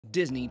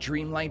Disney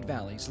Dreamlight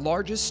Valley's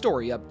largest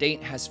story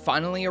update has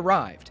finally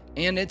arrived,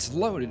 and it's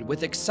loaded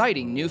with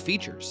exciting new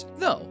features.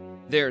 Though,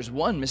 there's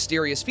one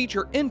mysterious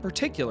feature in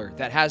particular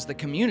that has the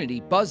community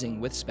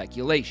buzzing with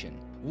speculation.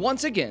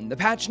 Once again, the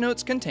patch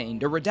notes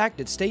contained a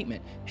redacted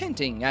statement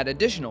hinting at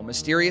additional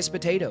mysterious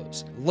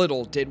potatoes.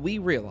 Little did we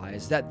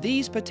realize that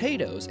these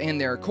potatoes and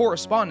their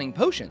corresponding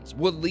potions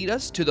would lead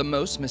us to the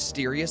most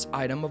mysterious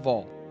item of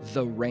all,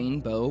 the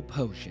Rainbow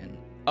Potion.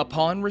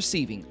 Upon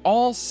receiving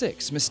all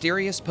 6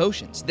 mysterious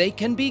potions, they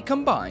can be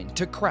combined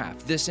to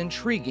craft this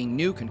intriguing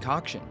new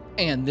concoction.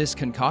 And this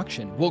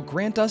concoction will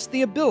grant us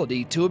the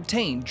ability to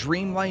obtain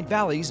Dreamlight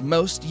Valley's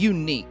most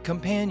unique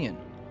companion,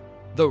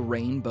 the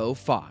Rainbow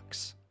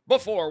Fox.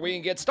 Before we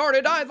get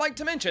started, I'd like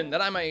to mention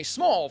that I'm a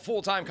small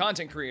full-time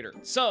content creator,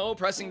 so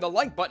pressing the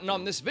like button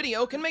on this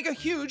video can make a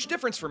huge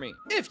difference for me.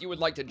 If you would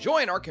like to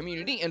join our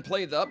community and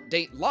play the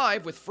update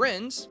live with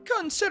friends,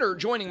 consider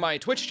joining my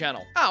Twitch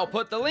channel. I'll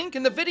put the link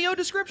in the video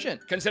description.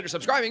 Consider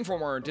subscribing for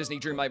more Disney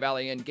Dreamlight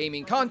Valley and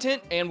gaming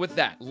content, and with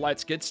that,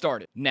 let's get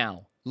started.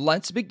 Now,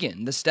 let's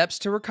begin the steps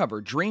to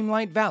recover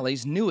Dreamlight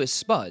Valley's newest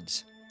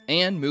spuds,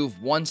 and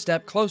move one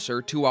step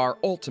closer to our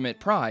ultimate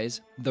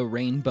prize, the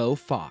Rainbow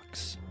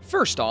Fox.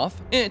 First off,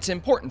 it's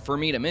important for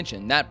me to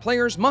mention that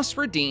players must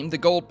redeem the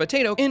gold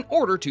potato in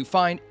order to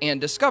find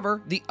and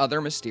discover the other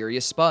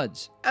mysterious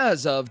spuds.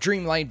 As of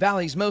Dreamlight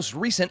Valley's most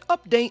recent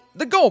update,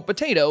 the gold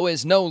potato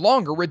is no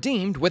longer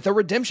redeemed with a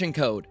redemption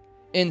code.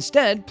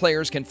 Instead,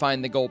 players can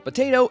find the gold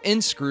potato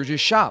in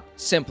Scrooge's shop.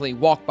 Simply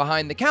walk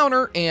behind the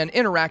counter and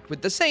interact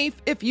with the safe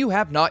if you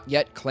have not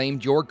yet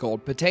claimed your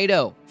gold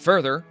potato.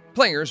 Further,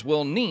 players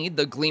will need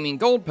the Gleaming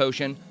Gold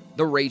Potion,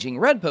 the Raging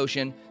Red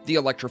Potion, the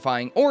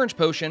Electrifying Orange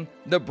Potion,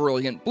 the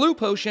Brilliant Blue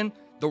Potion,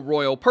 the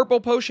Royal Purple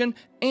Potion,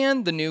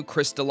 and the new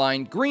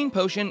Crystalline Green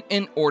Potion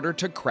in order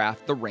to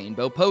craft the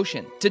Rainbow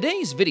Potion.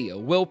 Today's video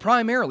will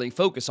primarily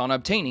focus on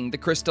obtaining the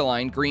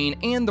Crystalline Green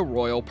and the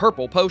Royal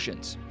Purple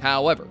Potions.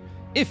 However,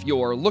 if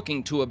you're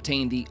looking to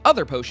obtain the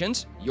other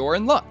potions, you're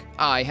in luck.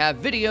 I have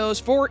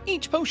videos for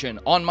each potion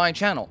on my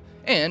channel,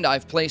 and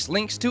I've placed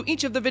links to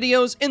each of the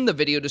videos in the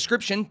video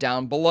description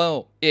down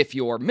below. If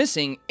you're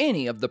missing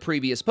any of the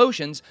previous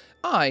potions,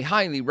 I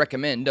highly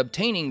recommend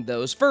obtaining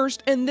those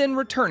first and then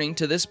returning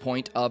to this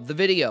point of the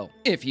video.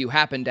 If you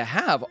happen to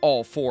have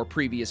all 4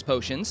 previous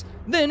potions,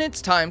 then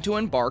it's time to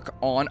embark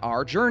on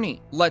our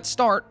journey. Let's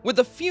start with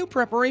a few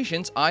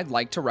preparations I'd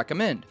like to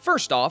recommend.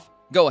 First off,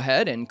 go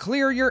ahead and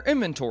clear your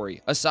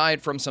inventory,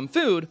 aside from some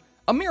food,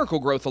 a Miracle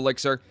Growth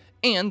Elixir,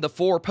 and the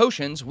 4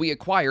 potions we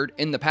acquired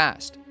in the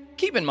past.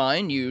 Keep in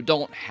mind, you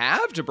don't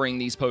have to bring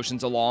these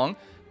potions along,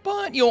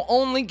 but you'll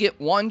only get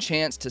one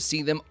chance to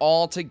see them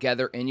all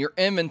together in your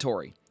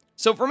inventory.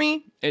 So for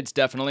me, it's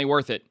definitely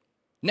worth it.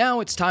 Now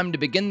it's time to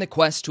begin the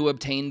quest to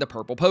obtain the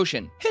purple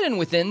potion. Hidden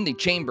within the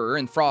chamber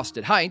in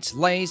Frosted Heights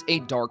lays a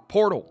dark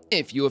portal.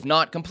 If you have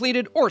not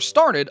completed or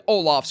started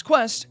Olaf's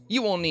quest,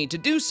 you will need to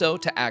do so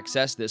to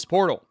access this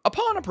portal.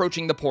 Upon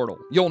approaching the portal,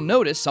 you'll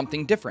notice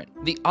something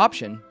different, the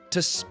option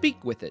to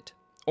speak with it,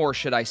 or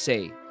should I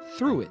say,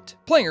 through it.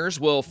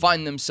 Players will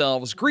find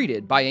themselves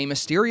greeted by a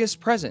mysterious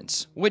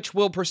presence, which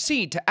will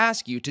proceed to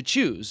ask you to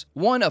choose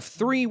one of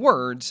 3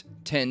 words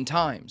 10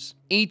 times.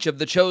 Each of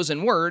the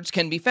chosen words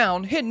can be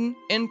found hidden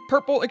in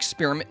purple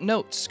experiment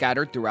notes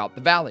scattered throughout the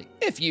valley.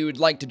 If you'd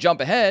like to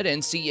jump ahead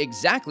and see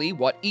exactly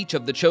what each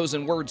of the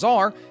chosen words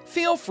are,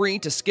 feel free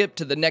to skip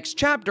to the next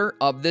chapter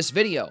of this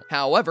video.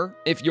 However,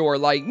 if you're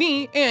like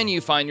me and you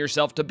find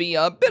yourself to be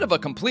a bit of a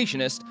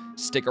completionist,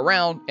 stick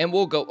around and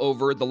we'll go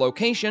over the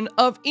location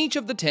of each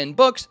of the 10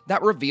 books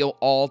that reveal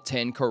all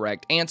 10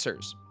 correct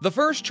answers. The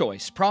first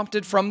choice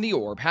prompted from the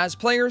orb has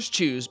players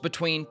choose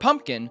between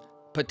pumpkin,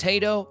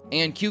 potato,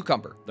 and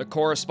cucumber. The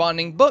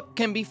corresponding book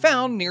can be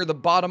found near the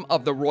bottom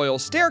of the royal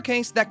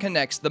staircase that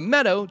connects the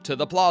meadow to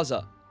the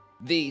plaza.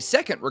 The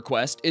second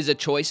request is a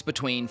choice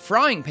between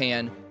frying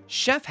pan,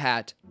 chef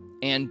hat,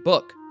 and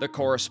book. The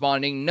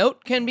corresponding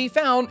note can be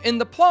found in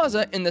the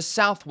plaza in the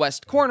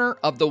southwest corner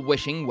of the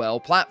Wishing Well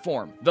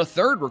platform. The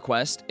third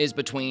request is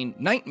between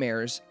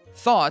nightmares,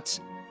 thoughts,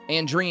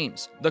 and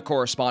dreams. The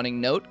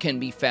corresponding note can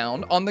be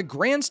found on the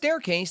grand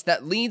staircase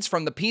that leads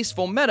from the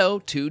peaceful meadow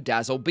to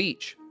Dazzle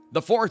Beach.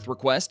 The fourth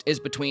request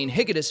is between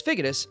Higitus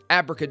Figutus,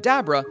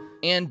 Abracadabra,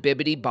 and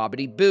Bibbidi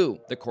Bobbidi Boo.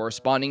 The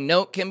corresponding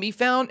note can be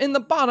found in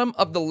the bottom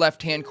of the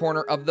left-hand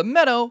corner of the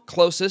meadow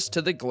closest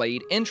to the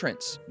glade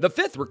entrance. The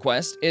fifth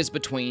request is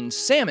between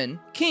Salmon,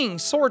 King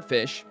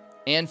Swordfish,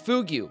 and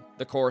Fugu.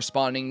 The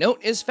corresponding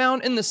note is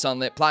found in the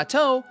Sunlit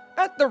Plateau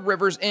at the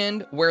river's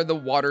end where the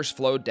waters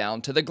flow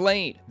down to the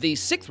glade. The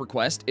sixth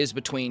request is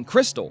between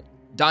Crystal,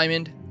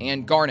 Diamond,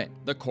 and Garnet.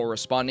 The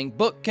corresponding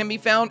book can be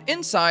found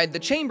inside the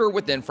chamber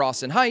within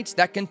Frosted Heights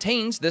that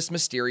contains this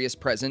mysterious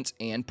presence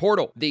and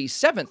portal. The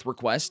seventh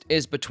request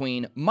is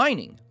between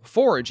Mining,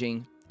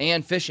 Foraging,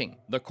 and Fishing.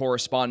 The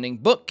corresponding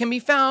book can be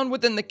found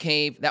within the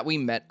cave that we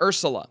met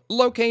Ursula,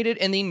 located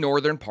in the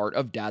northern part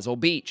of Dazzle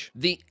Beach.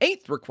 The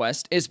eighth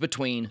request is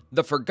between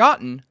The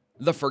Forgotten,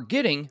 The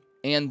Forgetting,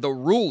 and the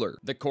ruler.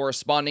 The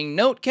corresponding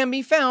note can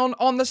be found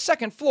on the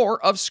second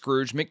floor of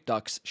Scrooge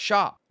McDuck's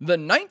shop. The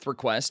 9th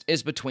request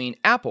is between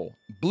apple,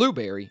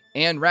 blueberry,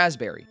 and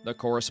raspberry. The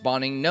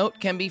corresponding note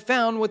can be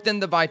found within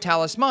the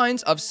Vitalis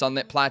mines of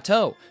Sunlit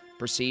Plateau.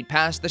 Proceed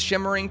past the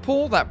shimmering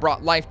pool that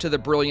brought life to the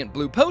brilliant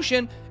blue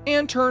potion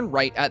and turn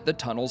right at the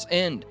tunnel's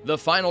end. The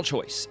final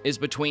choice is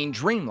between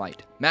Dreamlight,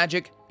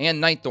 Magic, and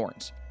Night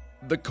Thorns.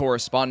 The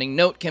corresponding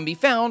note can be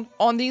found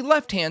on the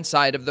left-hand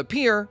side of the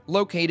pier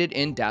located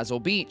in Dazzle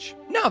Beach.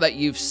 Now that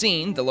you've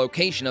seen the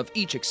location of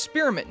each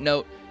experiment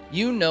note,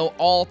 you know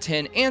all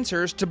 10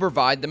 answers to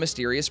provide the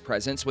mysterious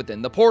presence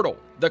within the portal.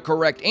 The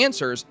correct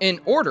answers in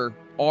order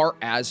are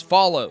as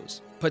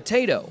follows: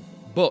 Potato,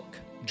 Book,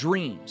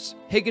 Dreams,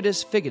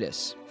 Higitus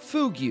Figutus,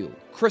 Fugu,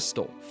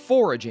 Crystal,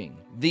 Foraging,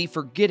 The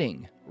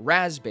Forgetting,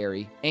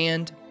 Raspberry,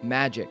 and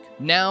Magic.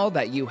 Now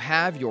that you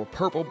have your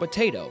purple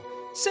potato,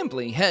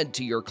 simply head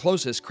to your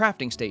closest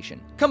crafting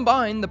station.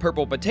 Combine the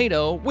purple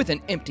potato with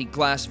an empty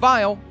glass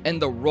vial,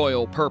 and the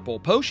royal purple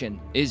potion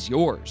is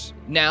yours.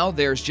 Now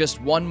there's just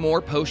one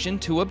more potion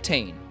to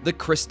obtain, the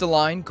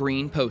crystalline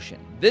green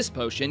potion. This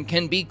potion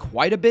can be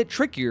quite a bit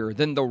trickier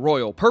than the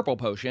royal purple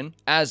potion,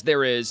 as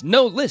there is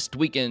no list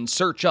we can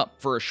search up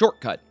for a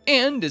shortcut,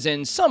 and is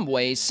in some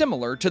ways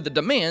similar to the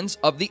demands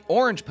of the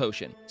orange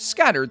potion.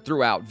 Scattered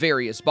throughout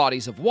various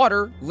bodies of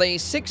water lay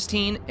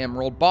 16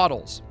 emerald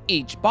bottles.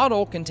 Each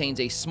bottle contains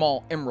a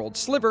small emerald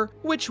sliver,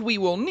 which we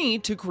will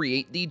need to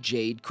create the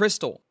jade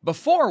crystal.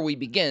 Before we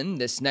begin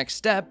this next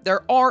step,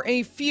 there are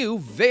a few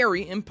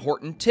very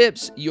important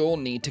tips you'll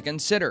need to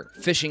consider.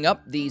 Fishing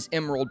up these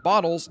emerald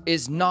bottles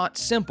is not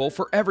simple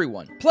for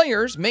everyone.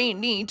 Players may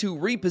need to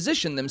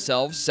reposition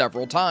themselves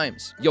several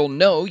times. You'll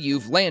know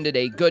you've landed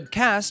a good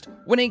cast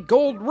when a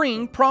gold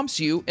ring prompts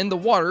you in the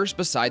waters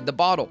beside the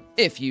bottle.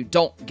 If you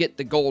don't get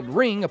the gold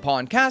ring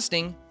upon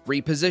casting,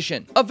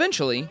 reposition.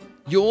 Eventually,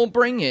 you'll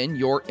bring in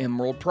your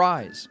emerald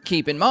prize.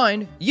 Keep in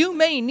mind, you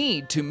may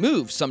need to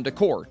move some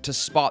decor to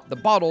spot the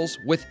bottles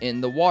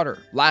within the water.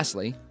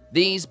 Lastly,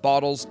 these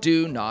bottles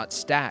do not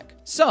stack.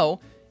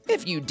 So,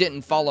 if you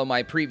didn't follow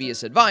my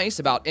previous advice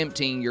about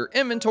emptying your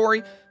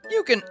inventory,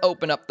 you can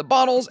open up the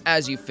bottles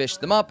as you fish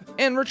them up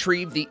and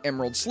retrieve the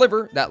emerald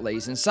sliver that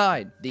lays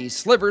inside. These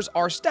slivers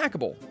are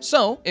stackable,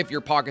 so if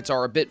your pockets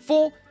are a bit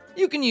full,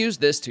 you can use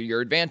this to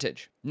your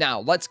advantage. Now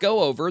let's go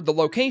over the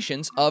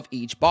locations of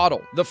each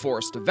bottle. The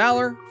Forest of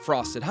Valor,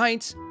 Frosted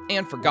Heights,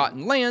 and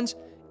Forgotten Lands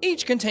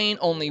each contain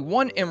only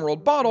one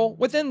emerald bottle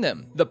within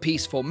them. The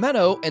Peaceful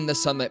Meadow and the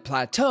Sunlit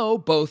Plateau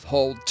both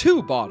hold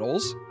 2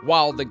 bottles,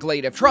 while the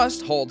Glade of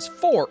Trust holds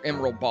 4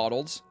 emerald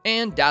bottles,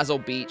 and Dazzle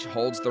Beach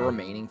holds the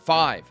remaining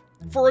 5,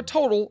 for a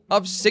total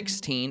of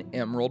 16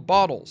 emerald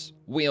bottles.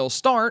 We'll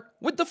start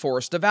with the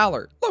Forest of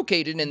Valor.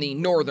 Located in the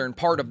northern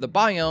part of the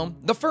biome,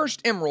 the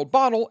first emerald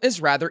bottle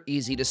is rather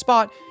easy to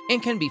spot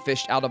and can be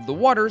fished out of the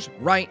waters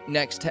right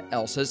next to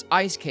Elsa's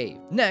ice cave.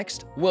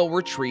 Next, we'll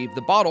retrieve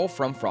the bottle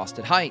from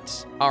Frosted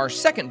Heights. Our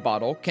second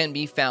bottle can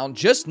be found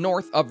just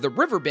north of the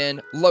river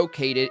bend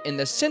located in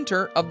the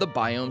center of the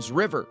biome's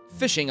river.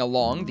 Fishing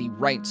along the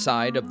right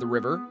side of the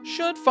river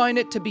should find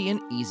it to be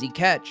an easy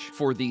catch.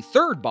 For the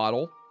third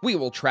bottle, we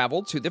will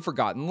travel to the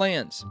Forgotten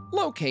Lands.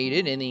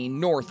 Located in the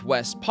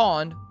northwest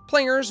pond,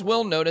 players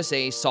will notice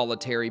a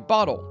solitary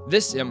bottle.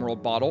 This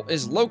emerald bottle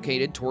is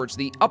located towards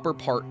the upper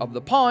part of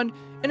the pond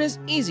and is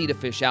easy to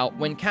fish out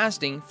when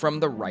casting from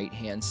the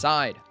right-hand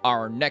side.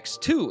 Our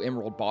next 2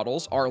 emerald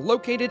bottles are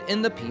located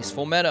in the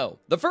Peaceful Meadow.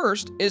 The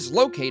first is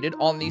located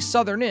on the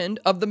southern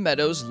end of the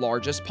meadow's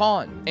largest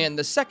pond, and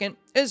the second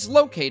is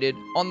located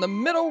on the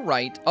middle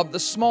right of the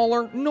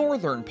smaller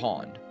northern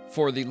pond.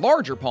 For the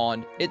larger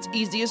pond, it's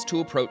easiest to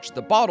approach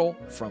the bottle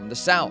from the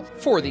south.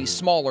 For the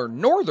smaller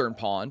northern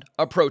pond,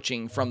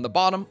 approaching from the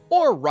bottom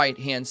or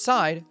right-hand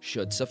side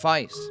should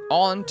suffice.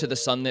 On to the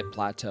Sunlit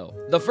Plateau.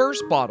 The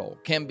first bottle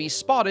can be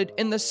spotted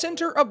in the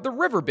center of the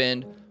river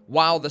bend,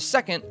 while the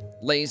second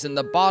lays in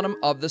the bottom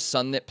of the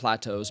Sunlit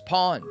Plateau's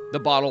pond. The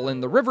bottle in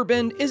the river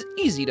bend is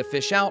easy to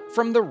fish out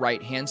from the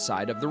right-hand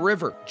side of the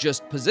river.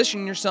 Just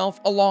position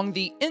yourself along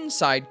the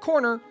inside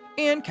corner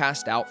and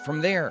cast out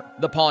from there.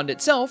 The pond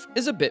itself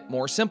is a bit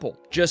more simple.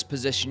 Just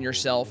position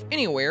yourself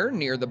anywhere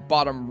near the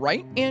bottom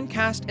right and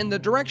cast in the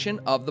direction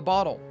of the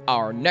bottle.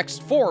 Our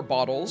next 4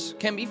 bottles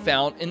can be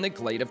found in the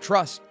Glade of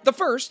Trust. The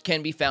first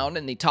can be found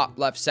in the top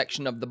left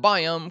section of the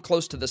biome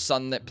close to the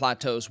Sunlit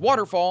Plateau's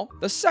waterfall.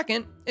 The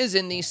second is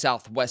in the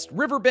southwest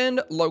river bend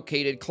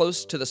located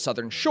close to the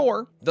southern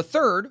shore. The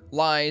third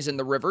lies in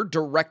the river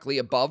directly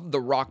above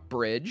the rock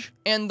bridge.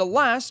 And the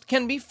last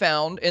can be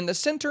found in the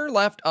center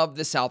left of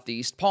the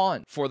southeast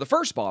pond. For the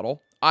first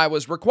bottle, I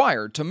was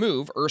required to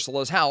move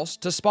Ursula's house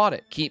to spot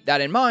it. Keep that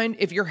in mind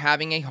if you're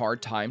having a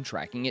hard time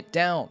tracking it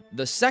down.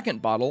 The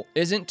second bottle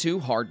isn't too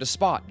hard to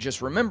spot,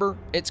 just remember,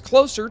 it's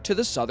closer to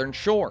the southern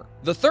shore.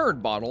 The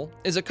third bottle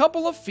is a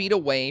couple of feet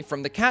away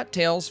from the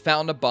cattails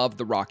found above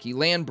the rocky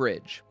land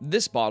bridge.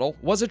 This bottle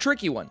was a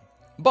tricky one,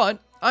 but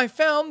I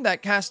found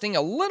that casting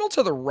a little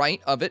to the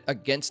right of it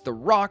against the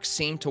rocks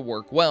seemed to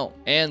work well.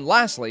 And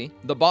lastly,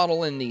 the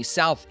bottle in the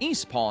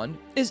southeast pond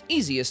is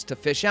easiest to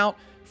fish out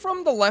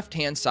from the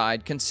left-hand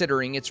side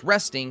considering it's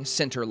resting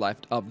center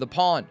left of the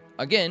pond.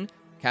 Again,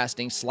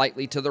 casting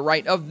slightly to the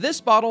right of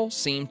this bottle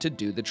seemed to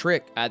do the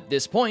trick. At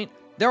this point,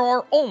 there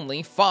are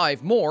only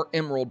 5 more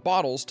emerald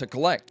bottles to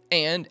collect,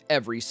 and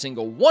every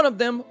single one of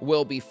them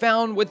will be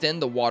found within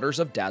the waters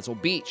of Dazzle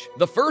Beach.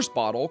 The first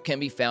bottle can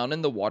be found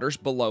in the waters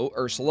below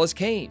Ursula's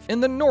cave, in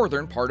the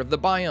northern part of the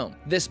biome.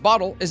 This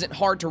bottle isn't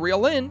hard to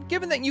reel in,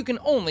 given that you can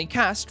only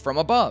cast from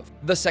above.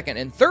 The second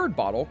and third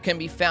bottle can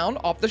be found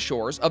off the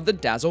shores of the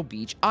Dazzle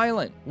Beach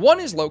Island. One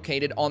is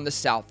located on the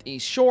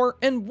southeast shore,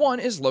 and one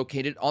is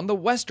located on the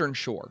western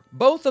shore.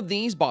 Both of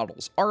these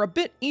bottles are a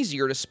bit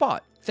easier to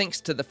spot,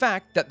 thanks to the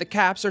fact that the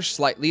caps are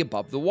slightly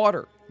above the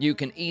water. You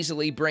can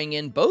easily bring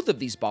in both of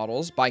these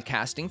bottles by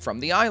casting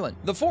from the island.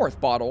 The fourth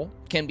bottle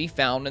can be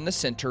found in the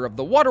center of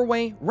the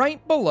waterway,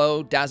 right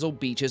below Dazzle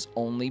Beach's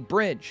only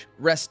bridge.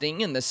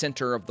 Resting in the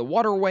center of the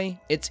waterway,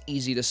 it's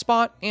easy to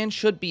spot and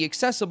should be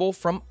accessible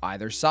from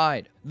either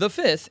side. The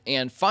fifth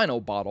and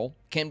final bottle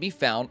can be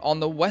found on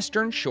the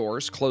western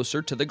shores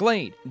closer to the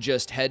glade.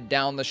 Just head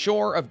down the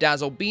shore of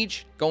Dazzle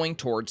Beach, going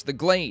towards the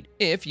glade.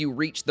 If you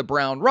reach the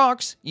brown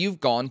rocks, you've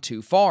gone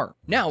too far.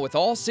 Now with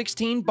all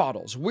 16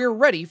 bottles, we're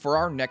ready for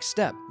our next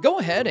step. Go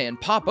ahead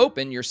and pop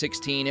open your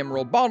 16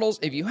 emerald bottles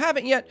if you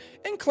haven't yet,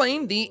 and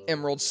claim the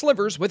emerald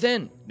slivers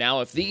within.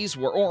 Now if these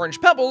were orange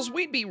pebbles,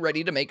 we'd be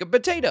ready to make a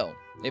potato.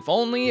 If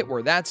only it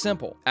were that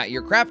simple. At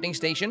your crafting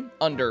station,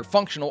 under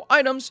functional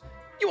items,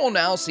 you will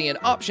now see an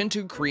option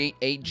to create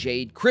a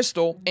jade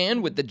crystal,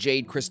 and with the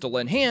jade crystal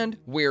in hand,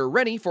 we're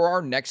ready for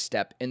our next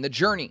step in the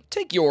journey.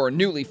 Take your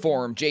newly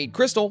formed jade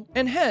crystal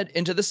and head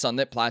into the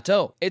Sunlit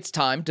Plateau. It's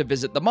time to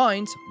visit the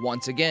mines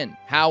once again.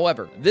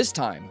 However, this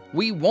time,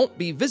 we won't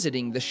be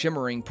visiting the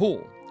Shimmering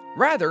Pool.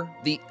 Rather,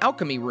 the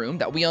alchemy room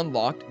that we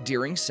unlocked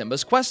during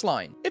Simba's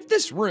questline. If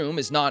this room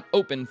is not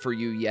open for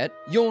you yet,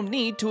 you'll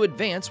need to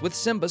advance with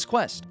Simba's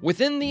quest.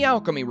 Within the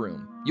alchemy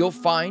room, you'll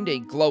find a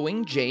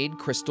glowing jade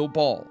crystal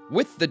ball.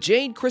 With the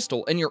jade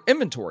crystal in your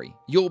inventory,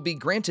 you'll be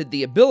granted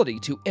the ability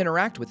to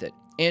interact with it,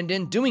 and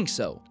in doing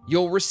so,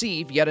 you'll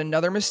receive yet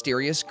another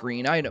mysterious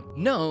green item,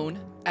 known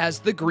as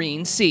the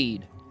green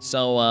seed.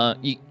 So,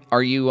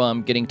 are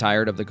you getting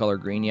tired of the color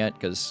green yet?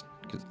 Because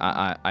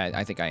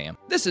I think I am.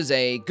 This is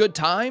a good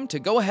time to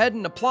go ahead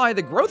and apply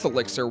the growth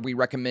elixir we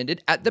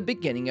recommended at the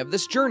beginning of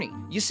this journey.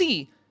 You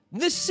see,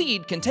 this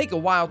seed can take a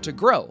while to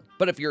grow,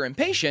 but if you're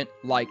impatient,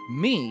 like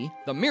me,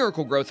 the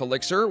miracle growth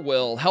elixir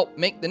will help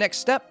make the next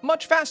step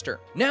much faster.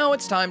 Now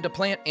it's time to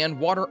plant and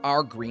water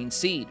our green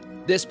seed.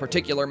 This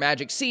particular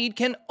magic seed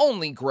can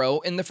only grow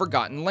in the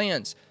Forgotten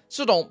Lands,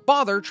 so don't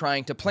bother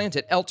trying to plant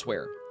it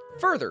elsewhere.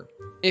 Further,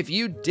 if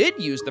you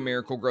did use the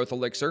miracle growth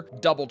elixir,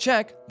 double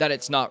check that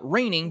it's not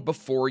raining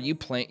before you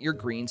plant your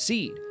green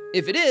seed.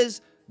 If it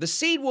is, the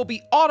seed will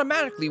be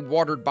automatically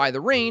watered by the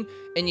rain,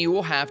 and you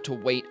will have to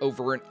wait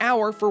over an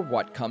hour for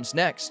what comes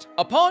next.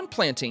 Upon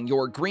planting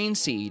your green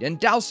seed and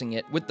dousing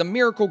it with the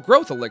miracle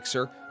growth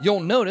elixir, you'll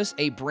notice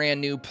a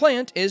brand new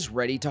plant is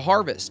ready to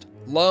harvest.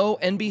 Lo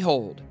and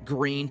behold,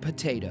 green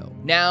potato.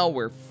 Now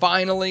we're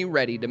finally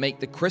ready to make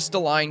the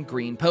crystalline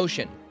green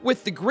potion.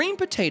 With the green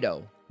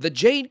potato, the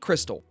jade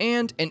crystal,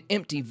 and an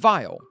empty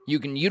vial, you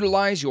can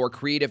utilize your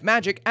creative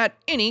magic at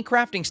any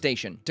crafting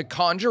station to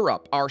conjure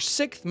up our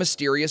 6th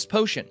mysterious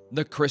potion,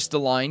 the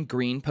crystalline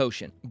green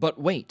potion. But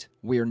wait,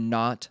 we're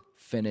not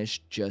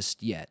finished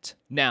just yet.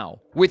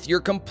 Now, with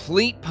your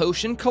complete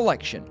potion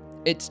collection,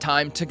 it's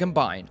time to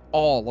combine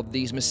all of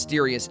these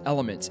mysterious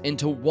elements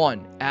into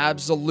one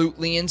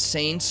absolutely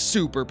insane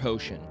super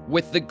potion.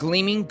 With the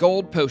gleaming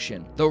gold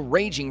potion, the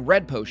raging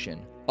red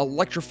potion,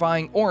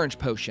 electrifying orange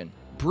potion,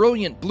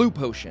 brilliant blue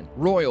potion,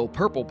 royal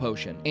purple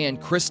potion,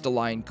 and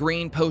crystalline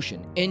green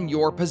potion in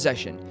your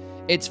possession,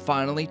 it's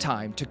finally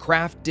time to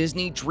craft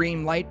Disney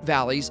Dreamlight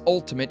Valley's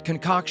ultimate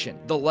concoction,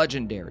 the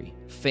legendary,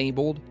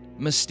 fabled,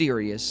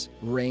 mysterious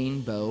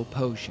rainbow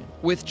potion.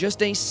 With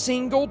just a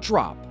single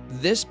drop,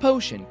 this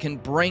potion can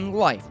bring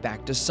life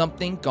back to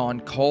something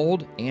gone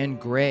cold and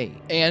gray.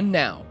 And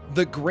now,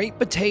 the great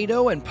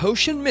potato and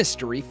potion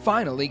mystery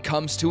finally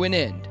comes to an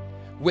end.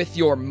 With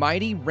your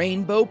mighty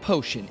rainbow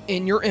potion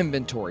in your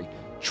inventory,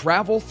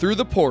 travel through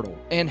the portal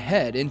and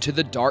head into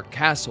the Dark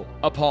Castle.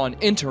 Upon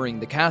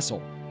entering the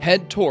castle,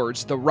 head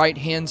towards the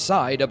right-hand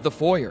side of the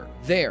foyer.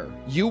 There,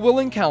 you will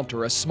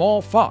encounter a small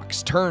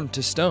fox turned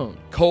to stone,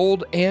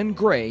 cold and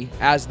gray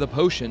as the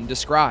potion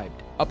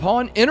described.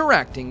 Upon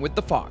interacting with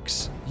the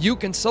fox, you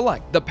can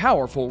select the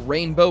powerful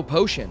rainbow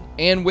potion,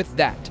 and with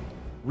that,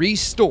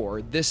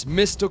 restore this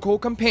mystical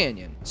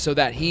companion so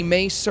that he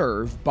may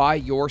serve by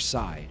your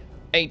side.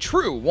 A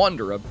true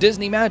wonder of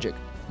Disney magic,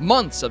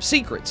 months of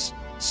secrets,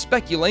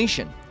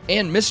 speculation,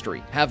 and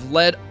mystery have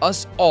led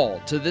us all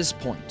to this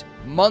point.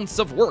 Months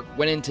of work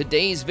went into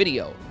today's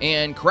video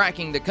and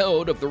cracking the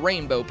code of the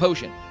rainbow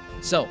potion.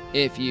 So,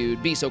 if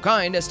you'd be so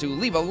kind as to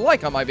leave a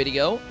like on my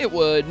video, it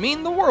would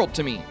mean the world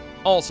to me.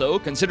 Also,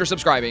 consider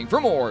subscribing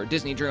for more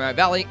Disney Dreamlight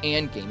Valley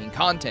and gaming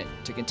content.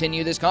 To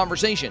continue this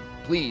conversation,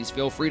 please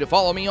feel free to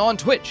follow me on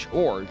Twitch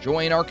or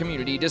join our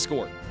community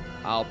Discord.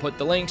 I'll put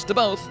the links to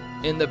both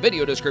in the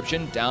video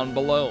description down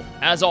below.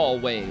 As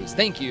always,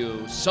 thank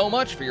you so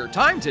much for your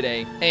time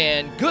today,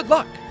 and good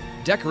luck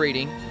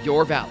decorating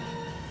your valley.